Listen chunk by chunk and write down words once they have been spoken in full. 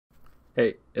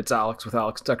Hey, it's Alex with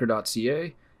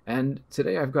alextucker.ca, and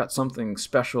today I've got something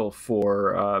special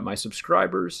for my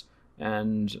subscribers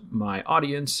and my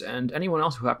audience and anyone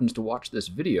else who happens to watch this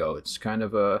video. It's kind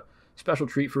of a special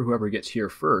treat for whoever gets here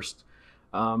first.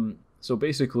 So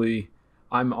basically,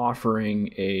 I'm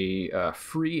offering a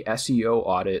free SEO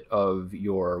audit of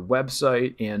your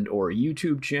website and or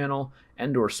YouTube channel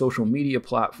and or social media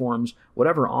platforms.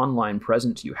 Whatever online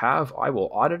presence you have, I will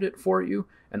audit it for you,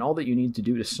 and all that you need to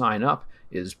do to sign up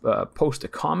is post a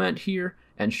comment here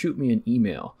and shoot me an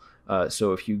email.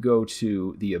 So if you go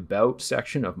to the About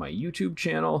section of my YouTube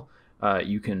channel,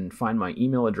 you can find my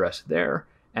email address there,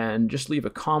 and just leave a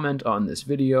comment on this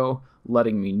video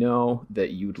letting me know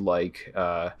that you'd like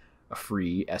a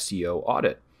free SEO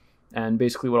audit. And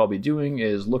basically what I'll be doing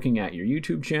is looking at your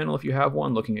YouTube channel if you have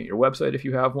one, looking at your website if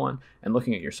you have one, and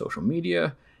looking at your social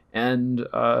media, and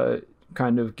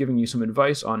kind of giving you some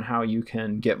advice on how you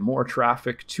can get more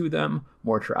traffic to them,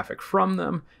 more traffic from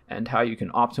them, and how you can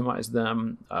optimize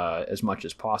them as much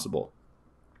as possible.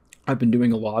 I've been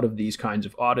doing a lot of these kinds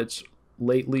of audits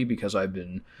lately because I've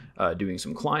been doing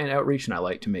some client outreach, and I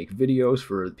like to make videos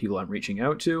for the people I'm reaching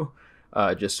out to,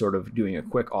 just sort of doing a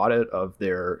quick audit of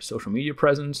their social media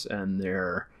presence and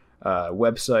their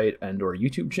website and or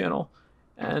YouTube channel.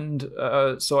 And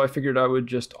so I figured I would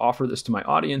just offer this to my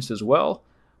audience as well.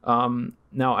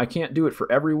 Now, I can't do it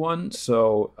for everyone,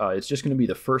 so it's just going to be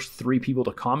the first 3 people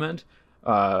to comment,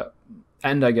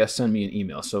 and I guess send me an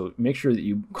email. So make sure that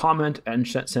you comment and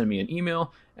send me an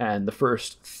email, and the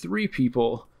first 3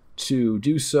 people to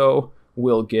do so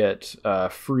will get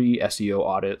free SEO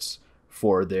audits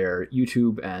for their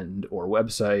YouTube and or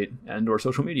website and or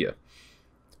social media.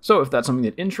 So if that's something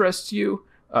that interests you,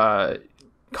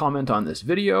 comment on this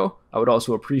video. I would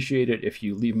also appreciate it if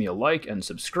you leave me a like and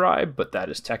subscribe, but that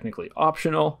is technically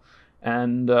optional.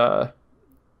 And I'll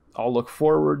look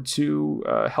forward to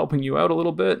helping you out a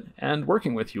little bit and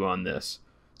working with you on this.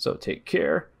 So take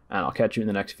care, and I'll catch you in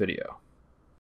the next video.